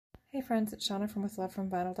Hey friends, it's Shauna from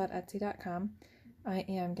withlovefromvinyl.etsy.com. I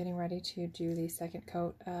am getting ready to do the second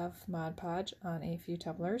coat of Mod Podge on a few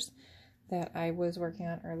tumblers that I was working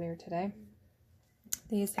on earlier today.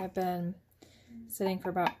 These have been sitting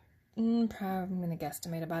for about, I'm going to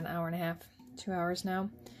guesstimate about an hour and a half, 2 hours now.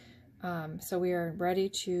 So we are ready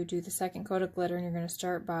to do the second coat of glitter, and you're going to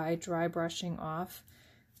start by dry brushing off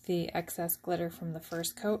the excess glitter from the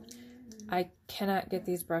first coat. I cannot get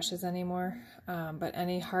these brushes anymore, but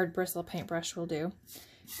any hard bristle paintbrush will do.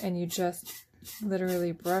 And you just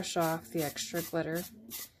literally brush off the extra glitter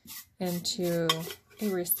into a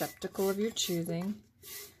receptacle of your choosing.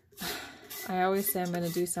 I always say I'm going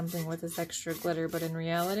to do something with this extra glitter, but in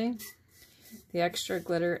reality, the extra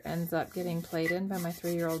glitter ends up getting played in by my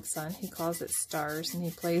 3-year-old son. He calls it stars, and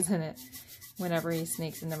he plays in it whenever he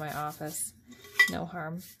sneaks into my office. No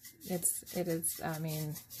harm. I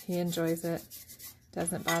mean, he enjoys it.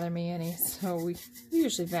 Doesn't bother me any, so we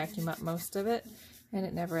usually vacuum up most of it, and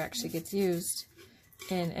it never actually gets used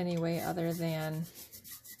in any way other than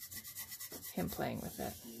him playing with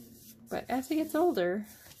it. But as he gets older,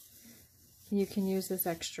 you can use this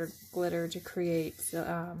extra glitter to create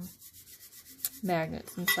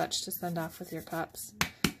magnets and such to send off with your cups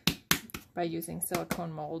by using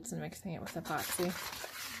silicone molds and mixing it with epoxy.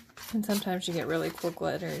 And sometimes you get really cool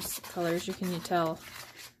colors. You can tell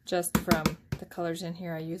just from the colors in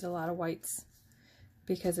here. I use a lot of whites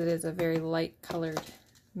because it is a very light colored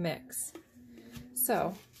mix.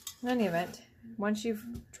 So, in any event, once you've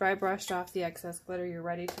dry brushed off the excess glitter, you're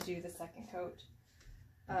ready to do the second coat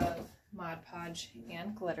of Mod Podge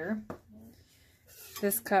and glitter.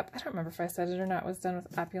 This cup, I don't remember if I said it or not, was done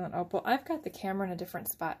with Opulent Opal. I've got the camera in a different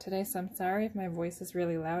spot today, so I'm sorry if my voice is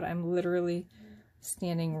really loud. I'm literally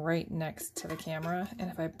standing right next to the camera,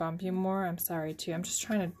 and if I bump you more, I'm sorry too. I'm just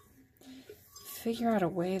trying to figure out a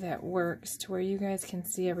way that works to where you guys can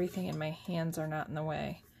see everything and my hands are not in the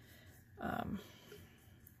way,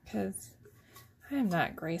 because I am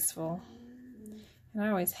not graceful, and I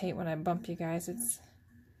always hate when I bump you guys.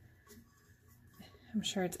 I'm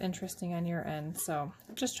sure it's interesting on your end, so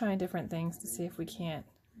I'm just trying different things to see if we can't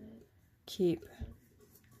keep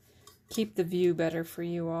the view better for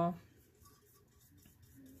you all.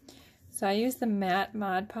 So I use the matte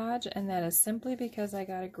Mod Podge, and that is simply because I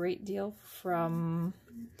got a great deal from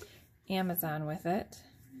Amazon with it.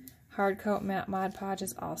 Hard coat matte Mod Podge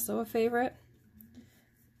is also a favorite,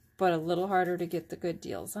 but a little harder to get the good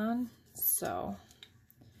deals on. So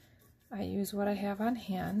I use what I have on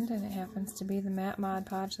hand, and it happens to be the matte Mod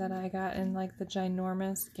Podge that I got in like the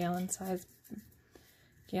ginormous gallon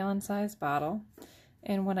size bottle.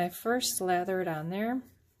 And when I first slather it on there,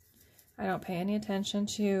 I don't pay any attention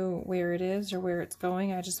to where it is or where it's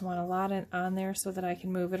going. I just want a lot on there so that I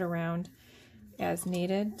can move it around as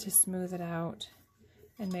needed to smooth it out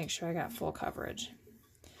and make sure I got full coverage.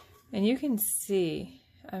 And you can see,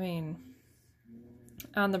 I mean,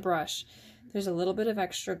 on the brush, there's a little bit of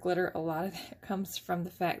extra glitter. A lot of that comes from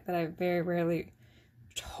the fact that I very rarely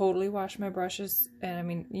totally wash my brushes. And I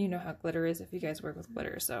mean, you know how glitter is if you guys work with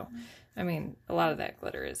glitter. So, I mean, a lot of that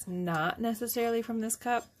glitter is not necessarily from this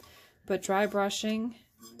cup. But dry brushing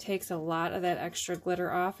takes a lot of that extra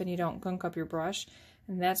glitter off, and you don't gunk up your brush.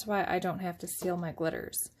 And that's why I don't have to seal my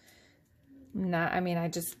glitters. I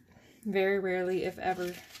just very rarely, if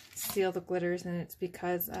ever, seal the glitters, and it's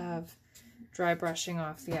because of dry brushing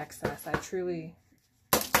off the excess. I truly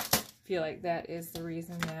feel like that is the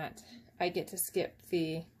reason that I get to skip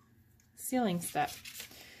the sealing step.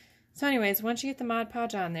 So anyways, once you get the Mod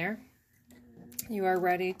Podge on there, you are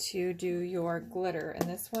ready to do your glitter, and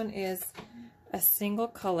this one is a single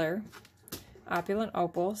color Opulent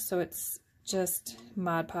Opal, so it's just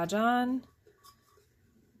Mod Podge on,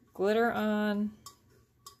 glitter on,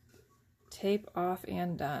 tape off,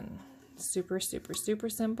 and done. Super, super, super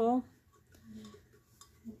simple.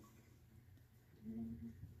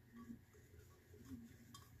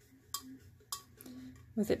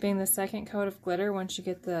 With it being the second coat of glitter, once you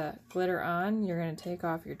get the glitter on, you're going to take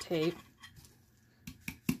off your tape.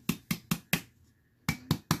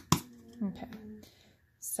 Okay,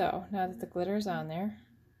 so now that the glitter is on there,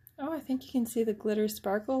 oh, I think you can see the glitter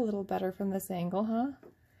sparkle a little better from this angle, huh?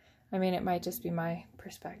 I mean, it might just be my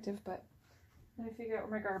perspective, but let me figure out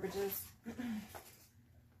where my garbage is.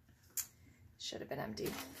 Should have been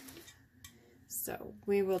empty. So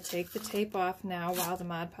we will take the tape off now while the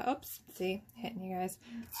Mod Podge, oops, see, hitting you guys.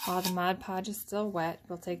 While the Mod Podge is still wet,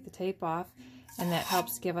 we'll take the tape off, and that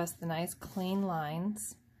helps give us the nice clean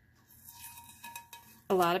lines.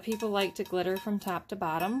 A lot of people like to glitter from top to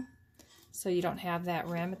bottom, so you don't have that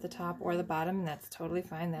rim at the top or the bottom, and that's totally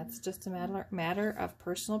fine. That's just a matter of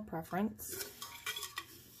personal preference.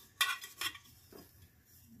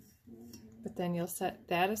 but then you'll set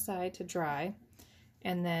that aside to dry.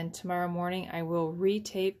 And then tomorrow morning I will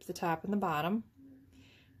retape the top and the bottom.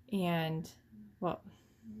 And, well,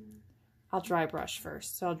 I'll dry brush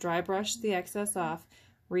first. So I'll dry brush the excess off,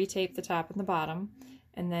 retape the top and the bottom,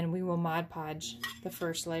 and then we will Mod Podge the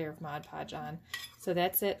first layer of Mod Podge on. So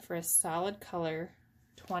that's it for a solid color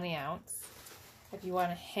 20 ounce. If you want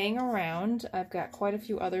to hang around, I've got quite a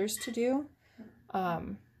few others to do,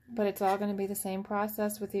 but it's all going to be the same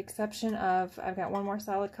process with the exception of I've got one more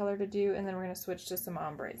solid color to do, and then we're going to switch to some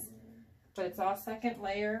ombres. But it's all second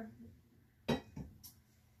layer.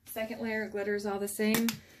 Second layer glitter is all the same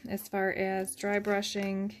as far as dry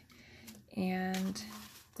brushing and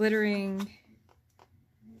glittering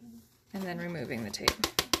and then removing the tape.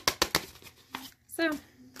 So,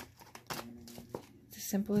 it's as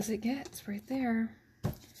simple as it gets right there.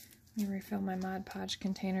 Let me refill my Mod Podge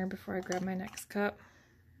container before I grab my next cup.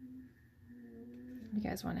 If you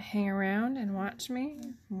guys want to hang around and watch me,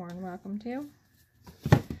 more than welcome to.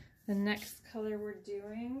 The next color we're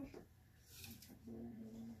doing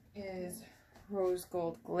is Rose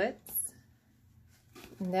Gold Glitz.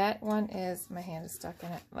 And that one is, my hand is stuck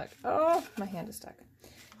in it. Look, oh, my hand is stuck.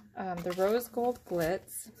 The Rose Gold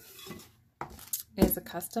Glitz is a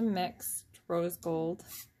custom mixed rose gold.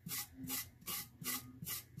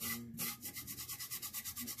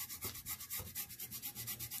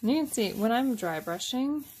 And you can see, when I'm dry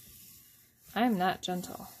brushing, I am not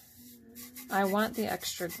gentle. I want the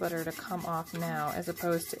extra glitter to come off now, as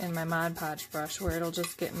opposed to in my Mod Podge brush, where it'll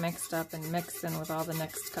just get mixed up and mixed in with all the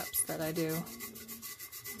next cups that I do.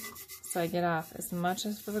 So I get off as much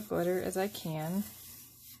of the glitter as I can,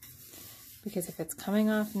 because if it's coming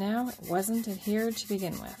off now, it wasn't adhered to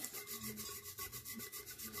begin with.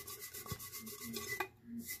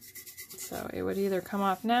 So it would either come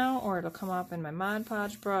off now, or it'll come off in my Mod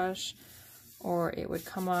Podge brush, or it would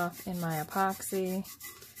come off in my epoxy.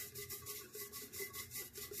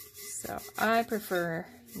 So I prefer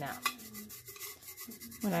now,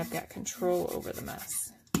 when I've got control over the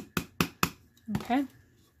mess. Okay,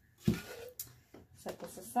 set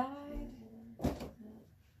this aside.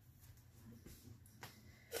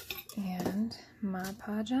 And Mod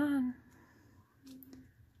Podge on.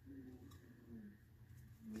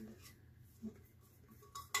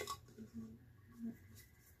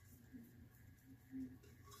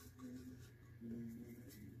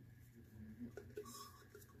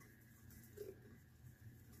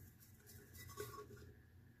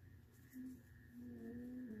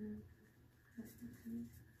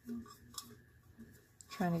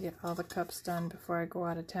 Trying to get all the cups done before I go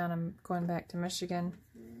out of town. I'm going back to Michigan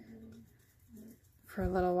for a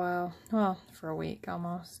little while. Well, for a week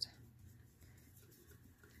almost.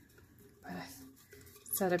 But I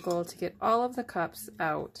set a goal to get all of the cups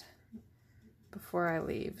out before I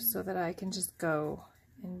leave so that I can just go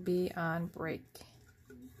and be on break.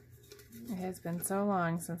 It has been so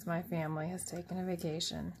long since my family has taken a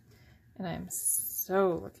vacation, and I'm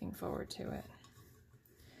so looking forward to it.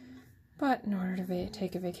 But in order to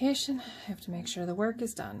take a vacation, I have to make sure the work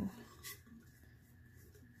is done.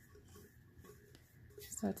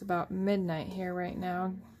 So it's about midnight here right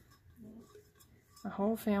now. The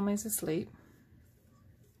whole family's asleep.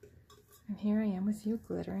 And here I am with you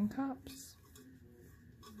glittering cups.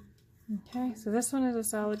 Okay, so this one is a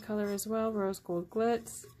solid color as well, Rose Gold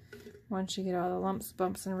Glitz. Once you get all the lumps,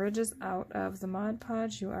 bumps, and ridges out of the Mod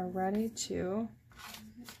Podge, you are ready to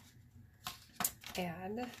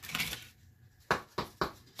add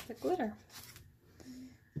the glitter.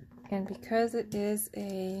 And because it is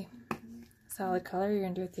a solid color, you're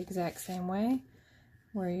going to do it the exact same way,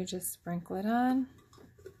 where you just sprinkle it on.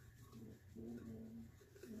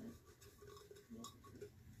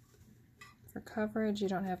 For coverage, you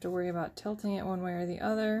don't have to worry about tilting it one way or the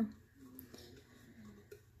other.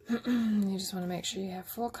 You just want to make sure you have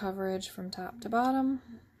full coverage from top to bottom.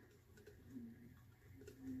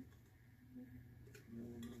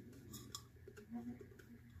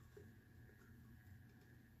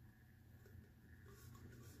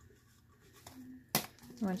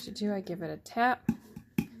 Once you do, I give it a tap,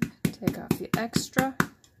 take off the extra,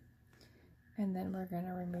 and then we're going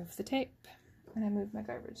to remove the tape. And I moved my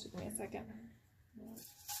garbage. Give me a second.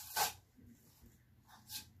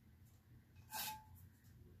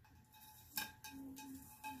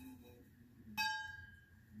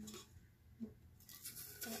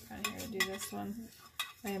 I'm kind of here to do this one.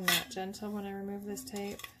 I am not gentle when I remove this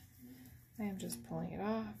tape. I am just pulling it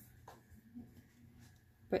off.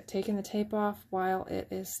 But taking the tape off while it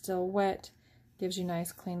is still wet gives you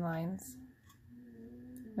nice clean lines.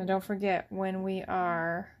 Now don't forget, when we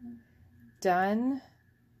are done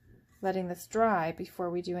letting this dry before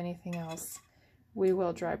we do anything else, we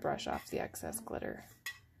will dry brush off the excess glitter.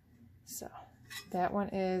 So that one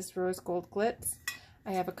is Rose Gold Glitz.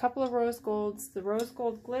 I have a couple of rose golds. The Rose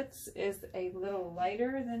Gold Glitz is a little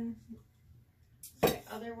lighter than the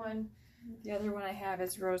other one. The other one I have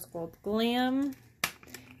is Rose Gold Glam,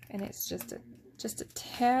 and it's just a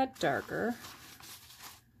tad darker.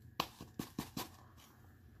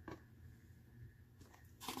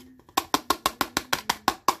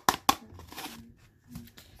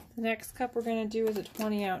 The next cup we're going to do is a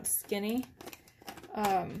 20-ounce skinny.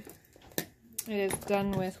 It is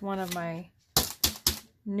done with one of my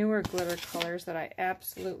newer glitter colors that I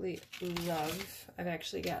absolutely love. I've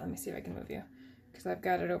actually got, let me see if I can move you, because I've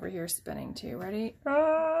got it over here spinning too. Ready?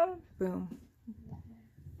 Boom.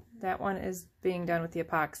 That one is being done with the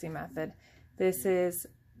epoxy method. This is,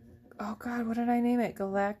 oh God, what did I name it?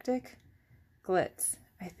 Galactic Glitz,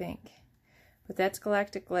 I think. But that's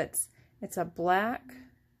Galactic Glitz. It's a black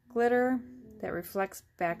glitter that reflects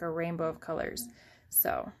back a rainbow of colors.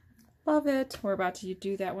 So, love it. We're about to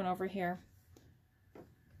do that one over here.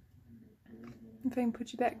 If I can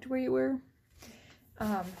put you back to where you were.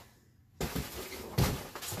 I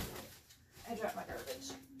dropped my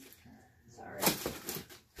garbage. Sorry.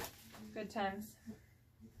 Good times.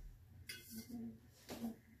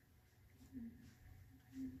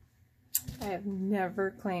 I have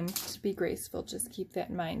never claimed to be graceful, just keep that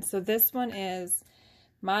in mind. So this one is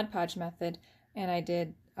Mod Podge method, and I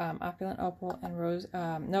did Opulent Opal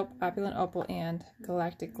and Opulent Opal and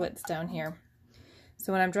Galactic Glitz down here.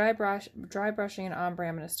 So when I'm dry brushing an ombre,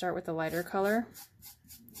 I'm going to start with the lighter color,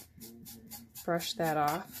 brush that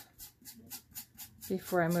off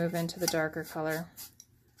before I move into the darker color.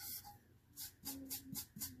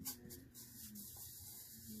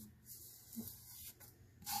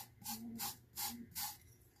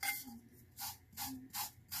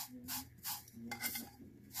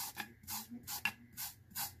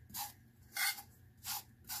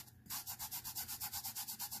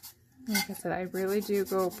 Like I said, I really do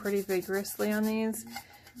go pretty vigorously on these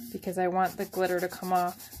because I want the glitter to come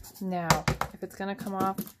off now. If it's going to come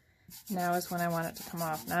off, now is when I want it to come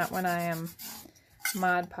off, not when I am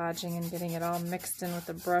Mod Podging and getting it all mixed in with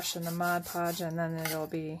the brush and the Mod Podge, and then it'll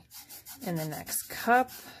be in the next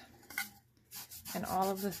cup and all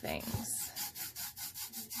of the things.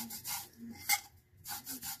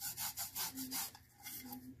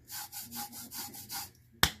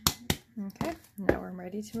 Okay, now we're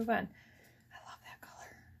ready to move on. I love that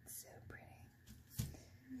color. It's so pretty.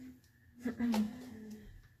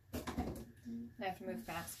 I have to move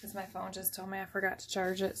fast because my phone just told me I forgot to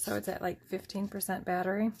charge it, so it's at like 15%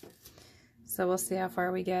 battery. So we'll see how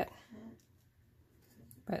far we get.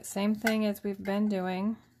 But same thing as we've been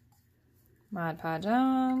doing. Mod Podge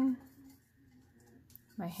on.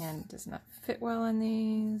 My hand does not fit well in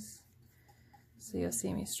these, so you'll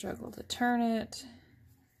see me struggle to turn it.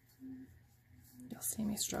 You'll see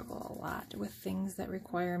me struggle a lot with things that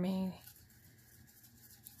require me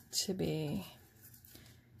to be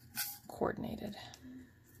coordinated.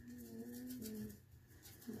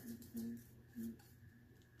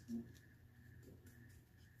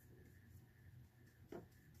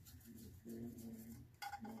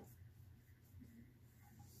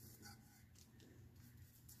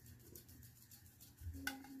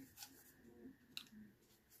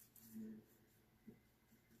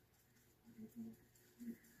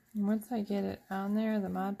 And once I get it on there, the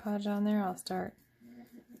Mod Podge on there, I'll start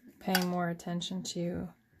paying more attention to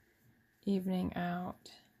evening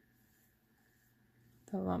out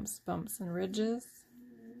the lumps, bumps, and ridges.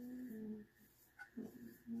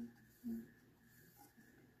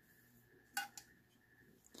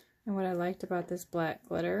 And what I liked about this black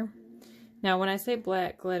glitter, now when I say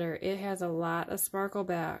black glitter, it has a lot of sparkle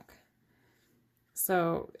back.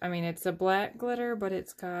 So, I mean, it's a black glitter, but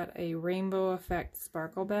it's got a rainbow effect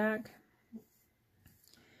sparkle back.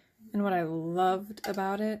 And what I loved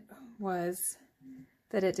about it was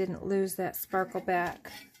that it didn't lose that sparkle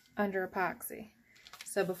back under epoxy.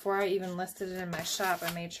 So before I even listed it in my shop,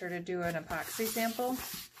 I made sure to do an epoxy sample.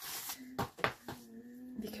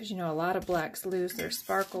 Because, you know, a lot of blacks lose their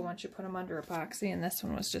sparkle once you put them under epoxy, and this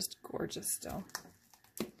one was just gorgeous still.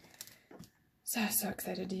 So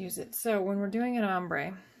excited to use it. So when we're doing an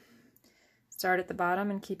ombre, start at the bottom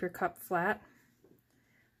and keep your cup flat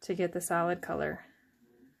to get the solid color.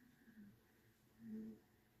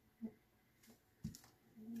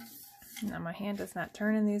 Now my hand does not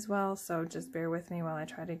turn in these well, so just bear with me while I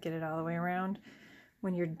try to get it all the way around.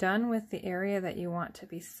 When you're done with the area that you want to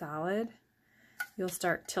be solid, you'll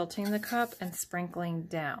start tilting the cup and sprinkling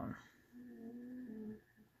down.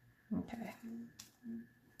 Okay.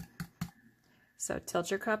 So tilt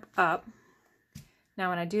your cup up. Now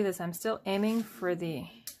when I do this, I'm still aiming for the,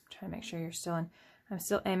 try to make sure you're still in, I'm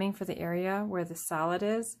still aiming for the area where the solid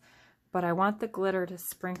is, but I want the glitter to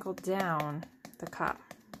sprinkle down the cup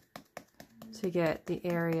to get the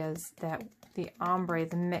areas that the ombre,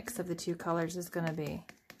 the mix of the two colors, is going to be.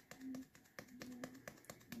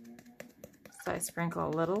 So I sprinkle a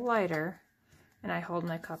little lighter and I hold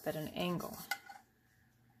my cup at an angle.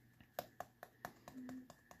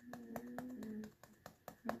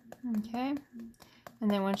 Okay, and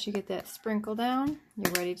then once you get that sprinkle down,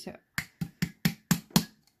 you're ready to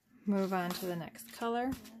move on to the next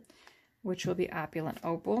color, which will be Opulent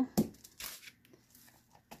Opal.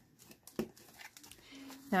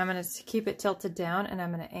 Now I'm going to keep it tilted down and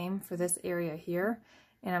I'm going to aim for this area here,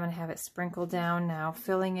 and I'm going to have it sprinkle down now,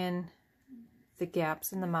 filling in the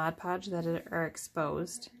gaps in the Mod Podge that are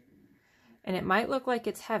exposed. And it might look like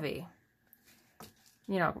it's heavy.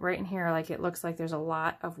 You know, right in here, like it looks like there's a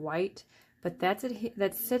lot of white, but that's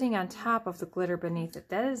sitting on top of the glitter beneath it.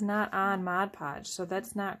 That is not on Mod Podge, so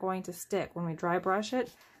that's not going to stick. When we dry brush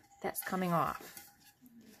it, that's coming off.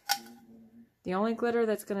 The only glitter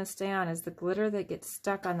that's going to stay on is the glitter that gets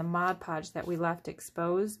stuck on the Mod Podge that we left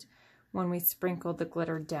exposed when we sprinkled the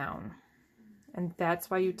glitter down. And that's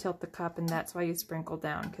why you tilt the cup, and that's why you sprinkle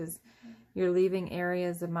down, because you're leaving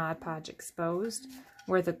areas of Mod Podge exposed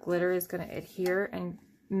where the glitter is going to adhere and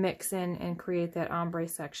mix in and create that ombre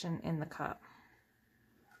section in the cup.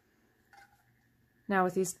 Now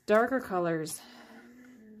with these darker colors,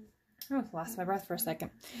 oh, lost my breath for a second.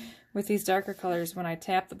 With these darker colors, when I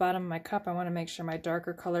tap the bottom of my cup, I want to make sure my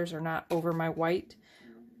darker colors are not over my white,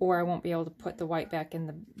 or I won't be able to put the white back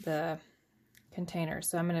in the container.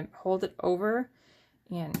 So I'm going to hold it over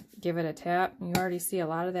and give it a tap. You already see a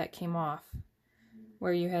lot of that came off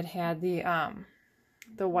where you had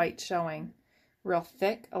the white showing real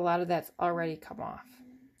thick. A lot of that's already come off.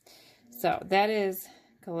 So that is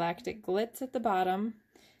Galactic Glitz at the bottom,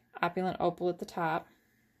 Opulent Opal at the top.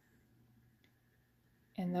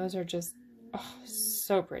 And those are just, oh,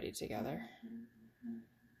 so pretty together.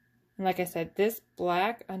 And like I said, this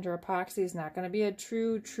black under epoxy is not going to be a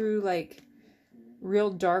true, like, real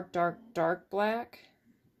dark black,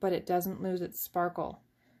 but it doesn't lose its sparkle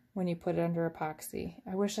when you put it under epoxy.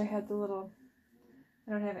 I wish I had the little,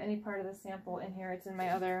 I don't have any part of the sample in here. It's in my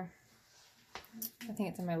other, I think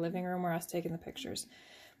it's in my living room where I was taking the pictures.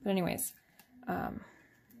 But anyways,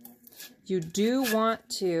 you do want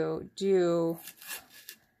to do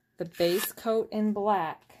the base coat in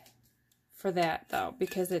black for that though,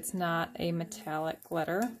 because it's not a metallic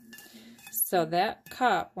glitter. So that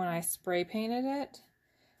cup, when I spray painted it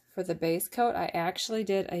for the base coat, I actually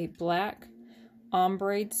did a black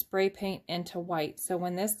ombre spray paint into white. So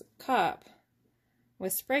when this cup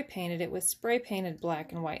was spray painted, it was spray painted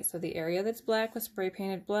black and white. So the area that's black was spray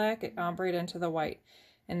painted black, it ombre'd into the white.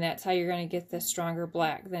 And that's how you're going to get this stronger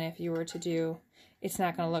black than if you were to do, it's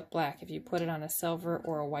not going to look black if you put it on a silver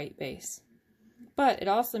or a white base. But it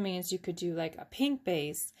also means you could do like a pink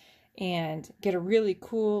base and get a really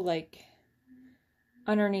cool, like,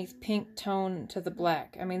 underneath pink tone to the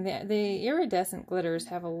black. I mean, the iridescent glitters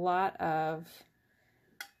have a lot of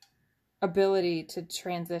ability to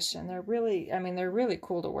transition. They're really, I mean, they're really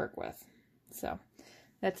cool to work with. So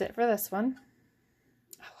that's it for this one.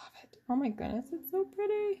 I love it. Oh my goodness, it's so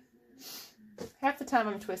pretty. Half the time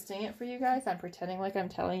I'm twisting it for you guys. I'm pretending like I'm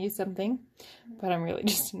telling you something, but I'm really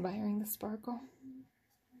just admiring the sparkle.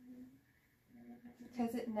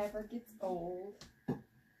 Because it never gets old. Alright,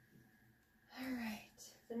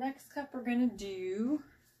 the next cup we're going to do,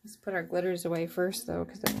 let's put our glitters away first though,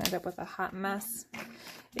 because I'm going to end up with a hot mess.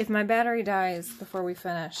 If my battery dies before we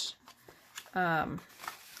finish,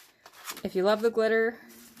 if you love the glitter,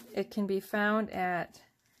 it can be found at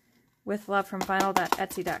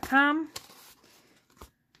withlovefromvinyl.etsy.com.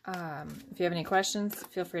 If you have any questions,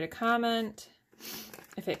 feel free to comment.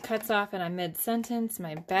 If it cuts off and I'm mid-sentence,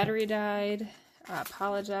 my battery died, I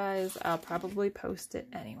apologize. I'll probably post it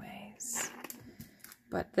anyways.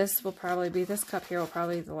 But this will probably be, this cup here will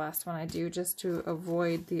probably be the last one I do, just to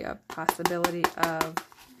avoid the possibility of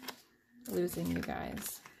losing you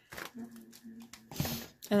guys.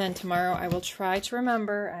 And then tomorrow I will try to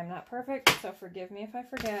remember, I'm not perfect, so forgive me if I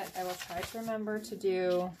forget, I will try to remember to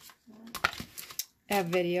do a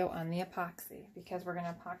video on the epoxy, because we're going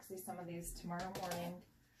to epoxy some of these tomorrow morning.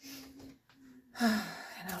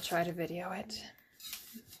 And I'll try to video it.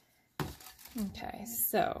 Okay,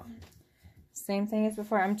 so same thing as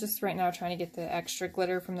before. I'm just right now trying to get the extra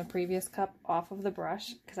glitter from the previous cup off of the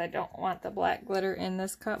brush, because I don't want the black glitter in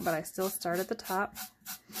this cup, but I still start at the top.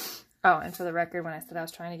 Oh, and for the record, when I said I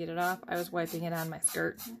was trying to get it off, I was wiping it on my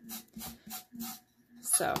skirt.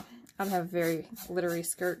 So, I have a very glittery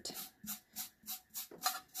skirt.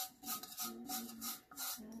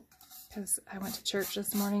 Because I went to church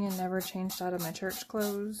this morning and never changed out of my church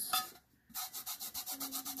clothes.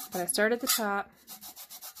 But I started at the top,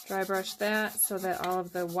 dry brushed that so that all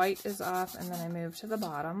of the white is off, and then I moved to the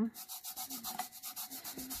bottom.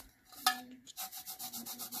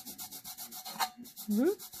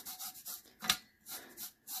 Whoop.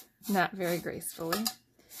 Not very gracefully,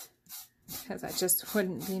 because that just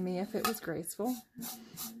wouldn't be me if it was graceful.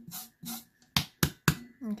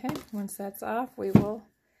 Okay, once that's off, we will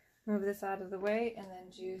move this out of the way and then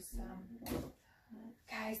do some...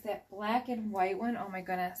 Guys, that black and white one, oh my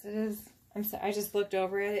goodness, it is... I'm sorry, I just looked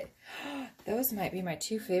over at it. Those might be my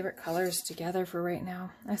two favorite colors together for right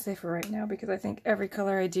now. I say for right now because I think every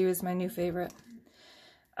color I do is my new favorite.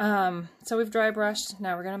 So we've dry brushed.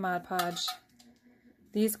 Now we're going to Mod Podge.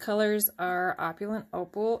 These colors are Opulent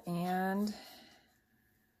Opal and...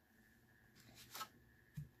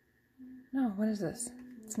 No, what is this?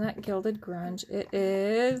 It's not Gilded Grunge. It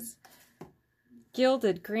is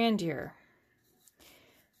Gilded Grandeur.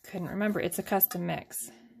 Couldn't remember. It's a custom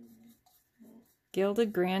mix.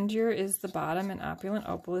 Gilded Grandeur is the bottom and Opulent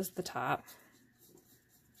Opal is the top.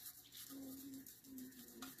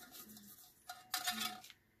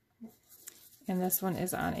 And this one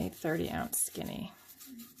is on a 30-ounce skinny.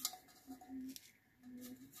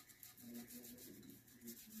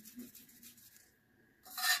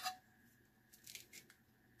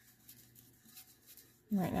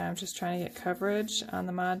 Right now I'm just trying to get coverage on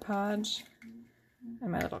the Mod Podge.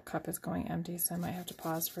 And my little cup is going empty, so I might have to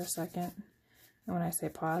pause for a second. And when I say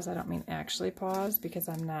pause, I don't mean actually pause, because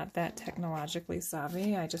I'm not that technologically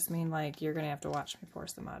savvy. I just mean like you're going to have to watch me pour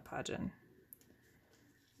some Mod Podge in.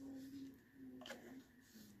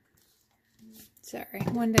 Sorry.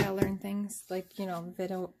 One day I'll learn things like, you know,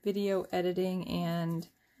 video editing and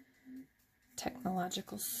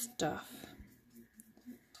technological stuff.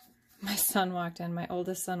 My son walked in, my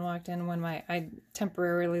oldest son walked in when I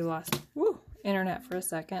temporarily lost internet for a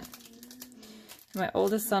second. My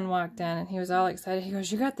oldest son walked in and he was all excited. He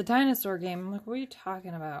goes, "You got the dinosaur game." I'm like, "What are you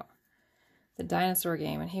talking about?" The dinosaur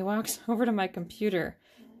game. And he walks over to my computer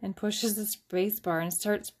and pushes the space bar and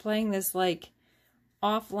starts playing this like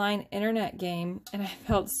offline internet game. And I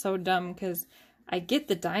felt so dumb because I get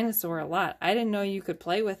the dinosaur a lot. I didn't know you could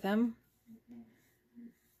play with him.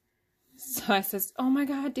 So I says, "Oh my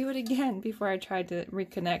God, do it again," before I tried to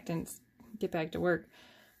reconnect and get back to work.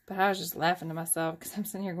 But I was just laughing to myself because I'm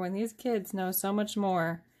sitting here going, these kids know so much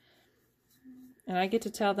more. And I get to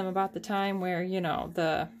tell them about the time where, you know,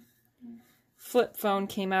 the flip phone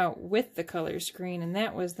came out with the color screen and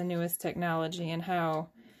that was the newest technology, and how,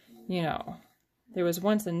 you know, there was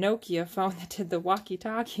once a Nokia phone that did the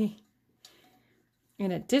walkie-talkie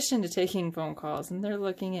in addition to taking phone calls. And they're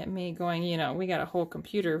looking at me going, you know, we got a whole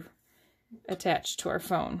computer attached to our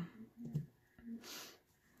phone.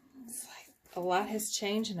 It's like a lot has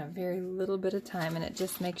changed in a very little bit of time, and it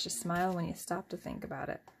just makes you smile when you stop to think about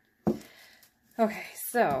it. Okay,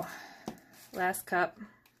 so last cup,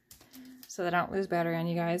 so that I don't lose battery on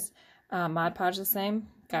you guys. Mod Podge the same.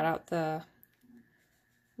 Got out the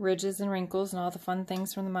ridges and wrinkles and all the fun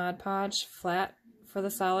things from the Mod Podge. Flat for the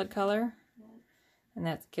solid color, and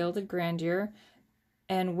that's Gilded Grandeur.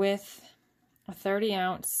 And with a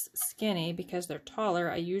 30-ounce skinny, because they're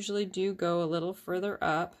taller, I usually do go a little further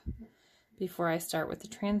up before I start with the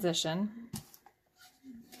transition.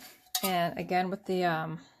 And again, with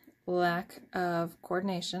the lack of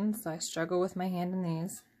coordination, so I struggle with my hand in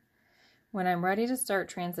these. When I'm ready to start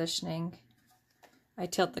transitioning, I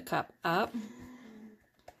tilt the cup up,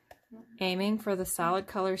 aiming for the solid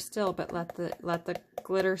color still, but let the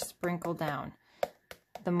glitter sprinkle down.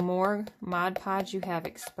 The more Mod Podge you have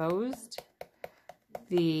exposed,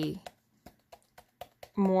 the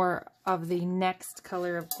more of the next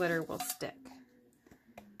color of glitter will stick.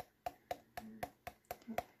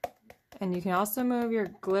 And you can also move your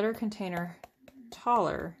glitter container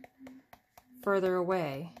taller, further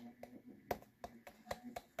away,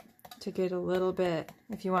 to get a little bit,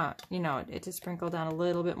 if you want, you know, it to sprinkle down a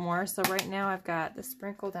little bit more. So right now I've got the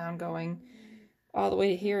sprinkle down going all the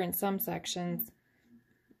way here in some sections,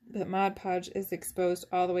 but Mod Podge is exposed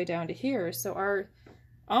all the way down to here. So our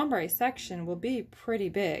ombre section will be pretty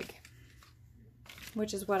big,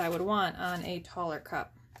 which is what I would want on a taller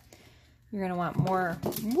cup. You're going to want more.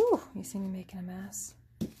 Woo, you see me making a mess?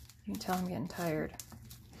 You can tell I'm getting tired.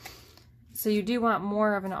 So you do want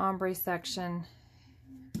more of an ombre section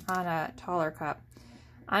on a taller cup.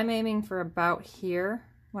 I'm aiming for about here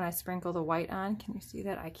when I sprinkle the white on. Can you see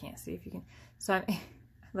that? I can't see if you can. So I'm,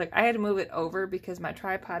 look, I had to move it over because my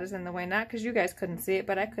tripod is in the way, not because you guys couldn't see it,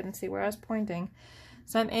 but I couldn't see where I was pointing.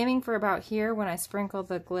 So I'm aiming for about here when I sprinkle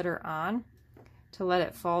the glitter on to let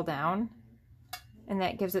it fall down. And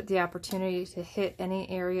that gives it the opportunity to hit any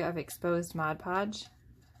area of exposed Mod Podge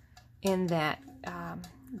in that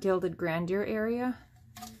gilded grandeur area.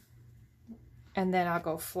 And then I'll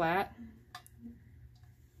go flat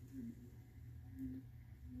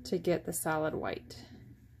to get the solid white.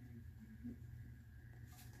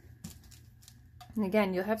 And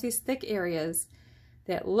again, you'll have these thick areas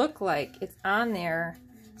that look like it's on there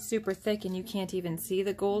super thick and you can't even see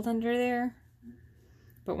the gold under there.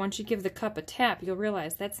 But once you give the cup a tap, you'll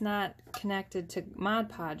realize that's not connected to Mod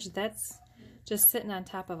Podge. That's just sitting on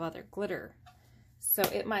top of other glitter. So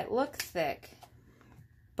it might look thick,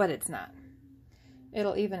 but it's not.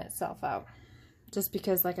 It'll even itself out. Just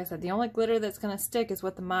because, like I said, the only glitter that's going to stick is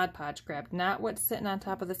what the Mod Podge grabbed, not what's sitting on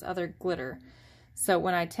top of this other glitter. So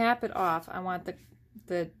when I tap it off, I want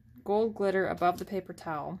the gold glitter above the paper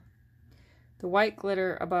towel, the white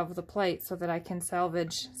glitter above the plate so that I can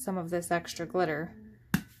salvage some of this extra glitter.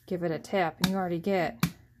 Give it a tap, and you already get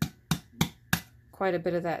quite a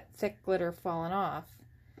bit of that thick glitter falling off,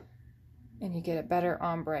 and you get a better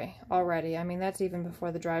ombre already. I mean, that's even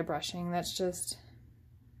before the dry brushing. That's just,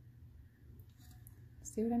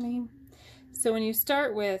 see what I mean? So when you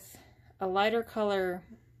start with a lighter color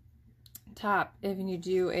top, if you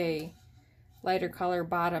do a lighter color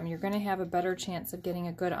bottom, you're going to have a better chance of getting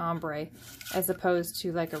a good ombre as opposed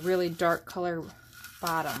to like a really dark color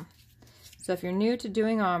bottom. So if you're new to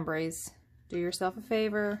doing ombres, do yourself a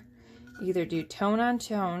favor, either do tone on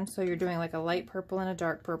tone, so you're doing like a light purple and a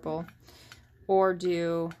dark purple, or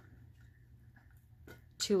do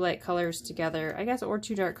two light colors together, I guess, or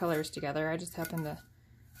two dark colors together. I just happen to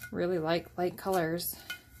really like light colors.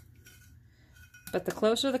 But the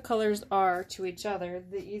closer the colors are to each other,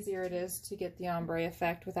 the easier it is to get the ombre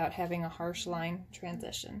effect without having a harsh line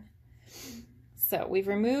transition. So we've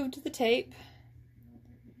removed the tape.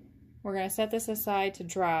 We're going to set this aside to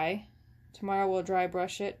dry. Tomorrow we'll dry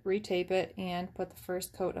brush it, retape it, and put the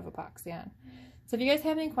first coat of epoxy on. So if you guys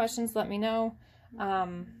have any questions, let me know.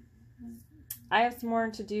 I have some more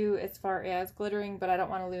to do as far as glittering, but I don't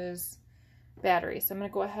want to lose battery. So I'm going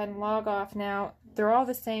to go ahead and log off now. They're all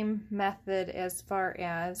the same method as far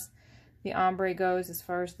as the ombre goes, as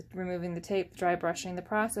far as removing the tape, the dry brushing. The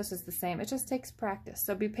process is the same. It just takes practice.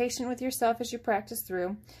 So be patient with yourself as you practice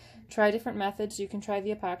through. Try different methods. You can try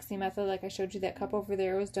the epoxy method, like I showed you. That cup over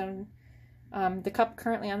there was done, the cup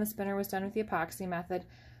currently on the spinner was done with the epoxy method.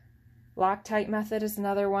 Loctite method is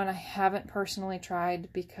another one I haven't personally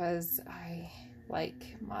tried because I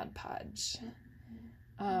like Mod Podge.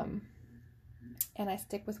 And I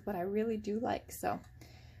stick with what I really do like. So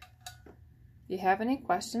if you have any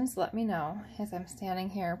questions, let me know, as I'm standing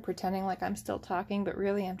here pretending like I'm still talking, but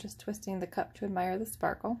really I'm just twisting the cup to admire the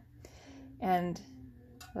sparkle. And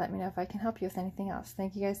let me know if I can help you with anything else.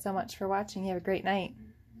 Thank you guys so much for watching. You have a great night.